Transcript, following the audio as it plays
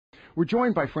We're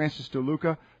joined by Francis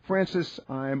Deluca. Francis,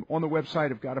 I'm on the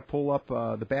website. I've got to pull up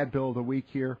the bad bill of the week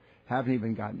here. Haven't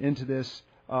even gotten into this.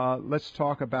 Let's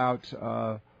talk about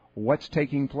what's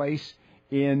taking place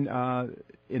in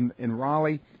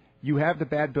Raleigh. You have the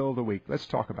bad bill of the week. Let's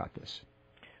talk about this.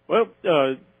 Well,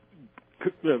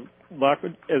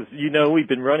 Lockwood, as you know, we've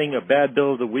been running a bad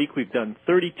bill of the week. We've done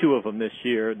 32 of them this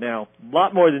year. Now, a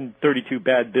lot more than 32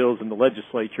 bad bills in the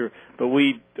legislature, but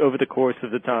we, over the course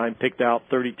of the time, picked out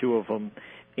 32 of them.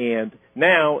 And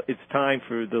now it's time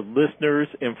for the listeners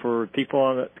and for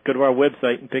people to go to our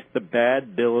website and pick the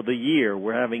bad bill of the year.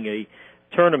 We're having a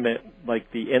tournament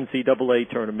like the NCAA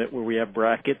tournament where we have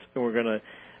brackets, and we're going to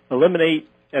eliminate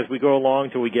as we go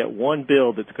along till we get one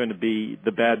bill that's going to be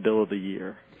the bad bill of the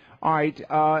year. All right.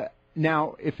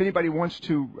 Now, if anybody wants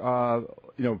to,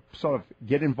 sort of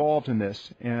get involved in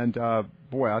this, and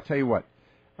boy, I'll tell you what,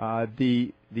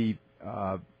 the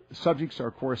subjects are,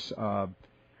 of course,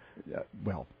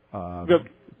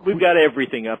 we've got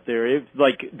everything up there. It's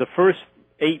like the first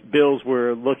 8 bills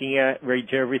we're looking at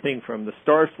range everything from the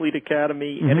Starfleet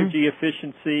Academy, energy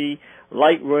efficiency,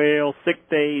 light rail, sick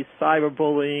days,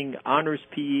 cyberbullying, honors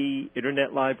PE,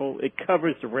 internet libel. It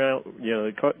covers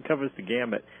it covers the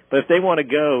gamut. But if they want to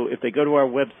go, if they go to our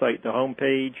website, the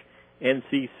homepage,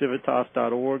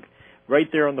 nccivitas.org,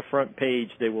 right there on the front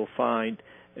page, they will find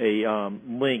a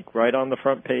link right on the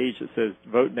front page that says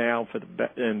 "Vote now for the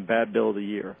bad bill of the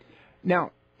year." Now,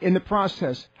 in the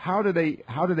process, how do they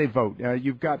vote?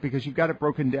 You've got it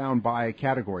broken down by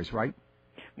categories, right?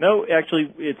 No,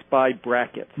 actually, it's by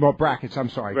brackets. Well, brackets. I'm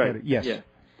sorry. Right. Yes. Yeah.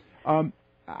 How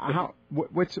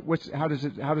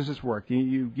does this work?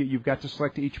 You've got to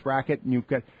select each bracket, and you've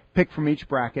got pick from each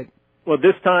bracket. Well,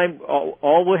 this time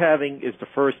all we're having is the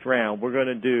first round. We're going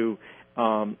to do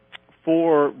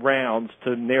 4 rounds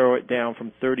to narrow it down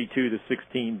from 32 to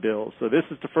 16 bills. So this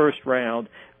is the first round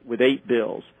with 8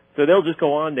 bills. So they'll just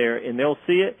go on there and they'll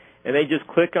see it, and they just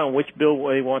click on which bill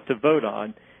they want to vote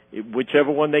on.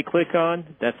 Whichever one they click on,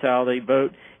 that's how they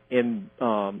vote. And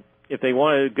if they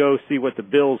want to go see what the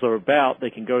bills are about, they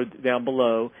can go down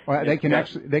below. Well, they can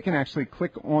actually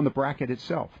click on the bracket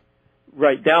itself.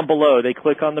 Right, down below, they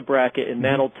click on the bracket, and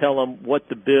that'll tell them what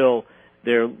the bill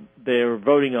they're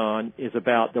voting on is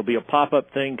about. There'll be a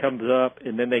pop-up thing comes up,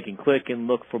 and then they can click and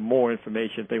look for more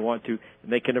information if they want to,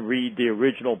 and they can read the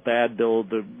original bad bill of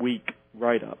the week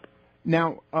write-up.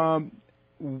 Now,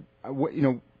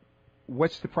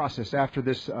 what's the process after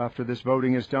this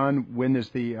voting is done? When's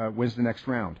the next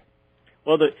round?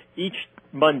 Well, each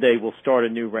Monday we'll start a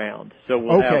new round, so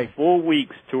we'll have 4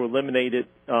 weeks to eliminate it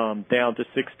down to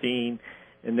 16,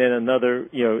 and then another.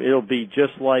 It'll be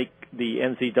just like the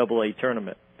NCAA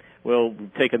tournament. We'll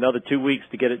take another 2 weeks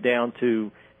to get it down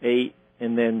to 8,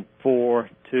 and then 4,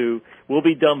 2. We'll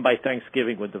be done by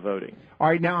Thanksgiving with the voting. All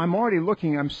right. Now I'm already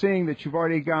looking. I'm seeing that you've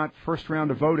already got first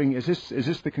round of voting. Is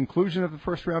this the conclusion of the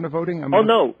first round of voting?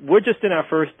 No, we're just in our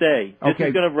first day. This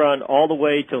is going to run all the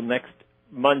way till next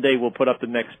Monday. We'll put up the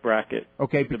next bracket.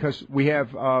 Okay, because we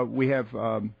have. Let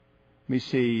me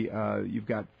see. You've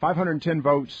got 510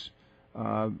 votes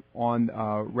on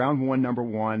round 1, number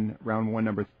 1, round 1,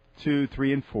 number 2,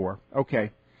 3, and 4.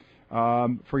 Okay.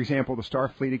 For example, the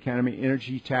Starfleet Academy,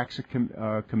 Energy Tax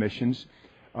Commissions,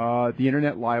 the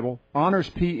Internet Libel, Honors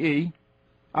PE.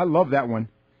 I love that one.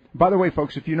 By the way,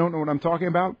 folks, if you don't know what I'm talking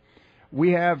about,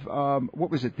 we have,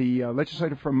 the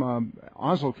legislator from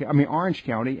Orange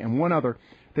County and one other,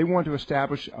 they want to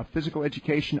establish a physical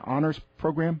education honors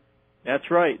program. That's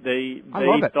right. They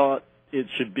thought it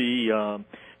should be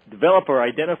develop or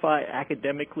identify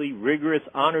academically rigorous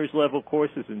honors level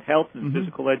courses in health and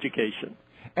physical education.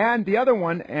 And the other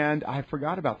one, and I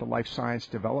forgot about the Life Science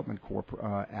Development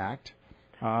Act.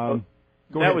 That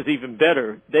was even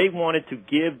better. They wanted to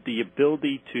give the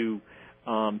ability to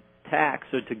tax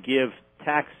or to give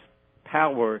tax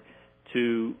power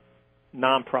to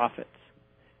nonprofits.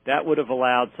 That would have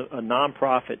allowed a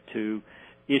nonprofit to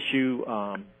issue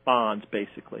bonds,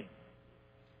 basically.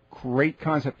 Great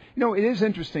concept. It is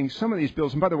interesting. Some of these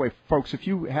bills, and by the way, folks, if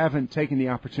you haven't taken the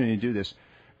opportunity to do this,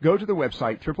 go to the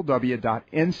website,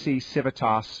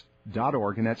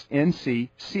 www.nccivitas.org, and that's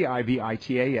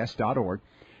nccivitas.org.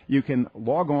 You can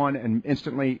log on and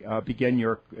instantly begin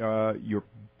your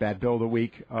bad bill of the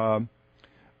week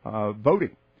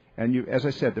voting. And as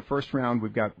I said, the first round,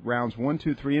 we've got rounds 1,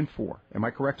 2, 3, and 4. Am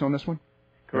I correct on this one?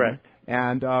 Correct.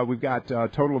 And we've got a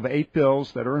total of 8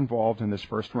 bills that are involved in this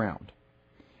first round.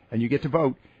 And you get to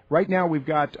vote. Right now, we've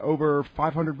got over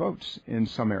 500 votes in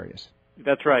some areas.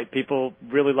 That's right. People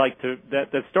really like to. That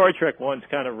Star Trek one's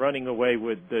kind of running away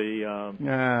with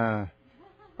the.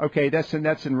 Okay, that's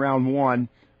in round 1.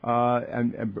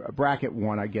 and bracket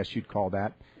 1, I guess you'd call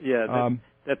that. Yeah,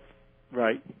 that's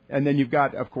right. And then you've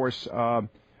got, of course,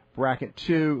 bracket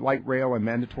 2, light rail and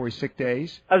mandatory sick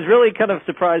days. I was really kind of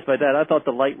surprised by that. I thought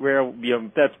the light rail,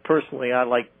 that's personally,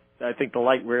 I think the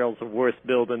light rail's a worse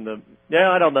bill than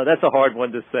I don't know. That's a hard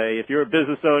one to say. If you're a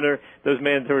business owner, those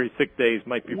mandatory sick days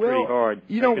might be pretty hard.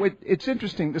 It's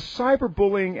interesting. The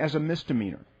cyberbullying as a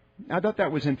misdemeanor, I thought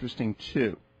that was interesting,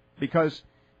 too, because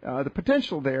the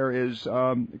potential there is,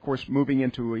 of course, moving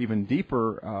into even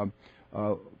deeper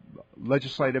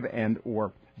legislative and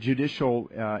or judicial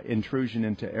intrusion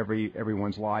into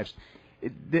everyone's lives.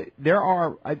 There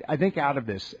are, I think, out of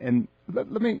this, and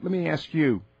let me ask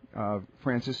you,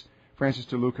 Francis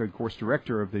Deluca, of course,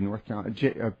 director of the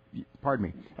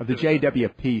of the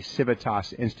JWP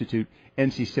Civitas Institute,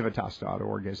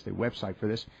 nccivitas.org is the website for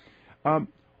this.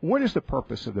 What is the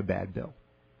purpose of the bad bill?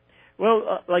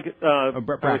 Well,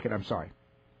 bracket. I'm sorry.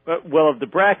 Well, of the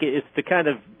bracket, it's to kind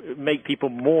of make people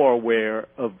more aware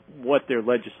of what their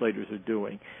legislators are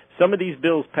doing. Some of these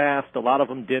bills passed, a lot of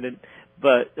them didn't,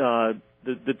 but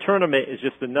the tournament is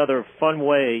just another fun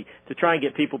way to try and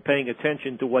get people paying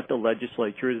attention to what the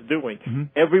legislature is doing. Mm-hmm.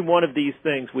 Every one of these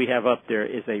things we have up there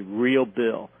is a real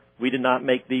bill. We did not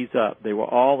make these up. They were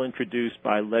all introduced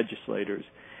by legislators,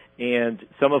 and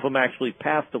some of them actually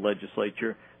passed the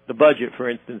legislature. The budget, for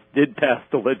instance, did pass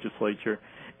the legislature.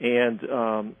 And,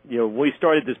 we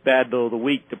started this bad bill of the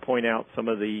week to point out some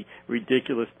of the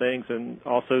ridiculous things and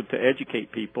also to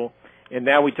educate people. And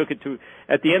now we took it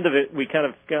at the end of it, we kind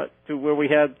of got to where we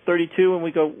had 32, and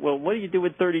we go, well, what do you do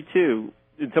with 32?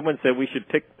 And someone said we should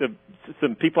pick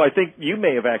some people. I think you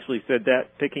may have actually said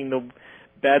that, picking the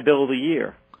bad bill of the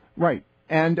year. Right.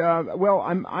 And,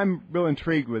 I'm real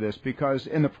intrigued with this because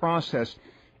in the process,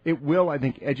 it will, I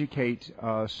think, educate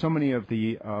so many of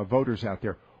the voters out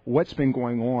there what's been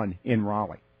going on in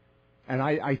Raleigh. And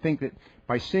I think that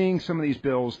by seeing some of these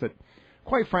bills that,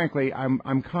 quite frankly,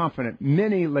 I'm confident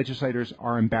many legislators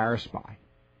are embarrassed by.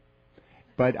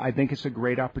 But I think it's a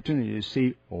great opportunity to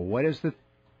see what is the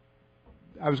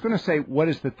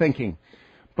thinking,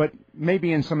 but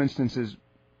maybe in some instances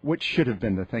what should have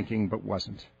been the thinking but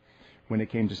wasn't when it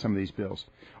came to some of these bills.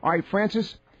 All right,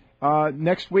 Francis.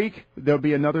 Next week, there'll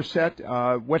be another set.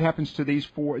 What happens to these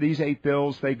 8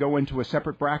 bills? They go into a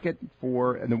separate bracket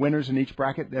and the winners in each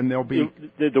bracket, then there'll be...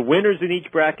 The winners in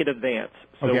each bracket advance.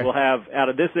 So We'll have, out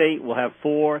of this 8, we'll have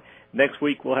 4. Next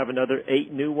week, we'll have another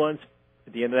 8 new ones.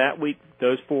 At the end of that week,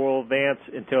 those 4 will advance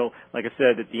until, like I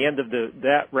said, at the end of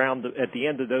that round, at the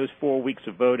end of those 4 weeks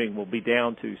of voting, we'll be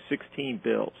down to 16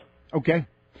 bills. Okay.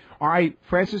 All right,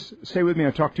 Francis, stay with me.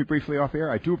 I'll talk to you briefly off air.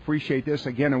 I do appreciate this.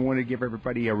 Again, I want to give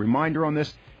everybody a reminder on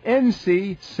this,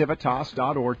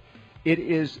 nccivitas.org. It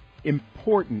is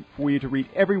important for you to read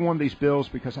every one of these bills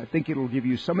because I think it'll give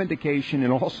you some indication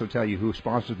and also tell you who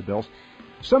sponsored the bills,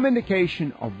 some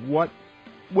indication of what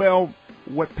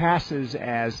passes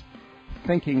as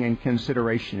thinking and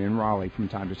consideration in Raleigh from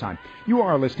time to time. You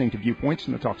are listening to Viewpoints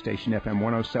on the talk station FM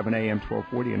 107 AM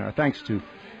 1240, and our thanks to,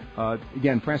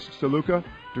 again, Francis DeLuca,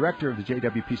 director of the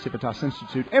JWP Civitas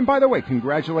Institute. And by the way,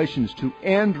 congratulations to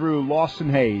Andrew Lawson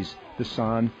Hayes, the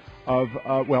son of,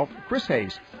 Chris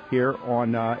Hayes, here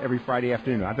on every Friday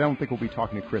afternoon. I don't think we'll be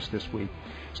talking to Chris this week.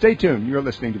 Stay tuned. You're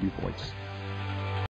listening to Viewpoints.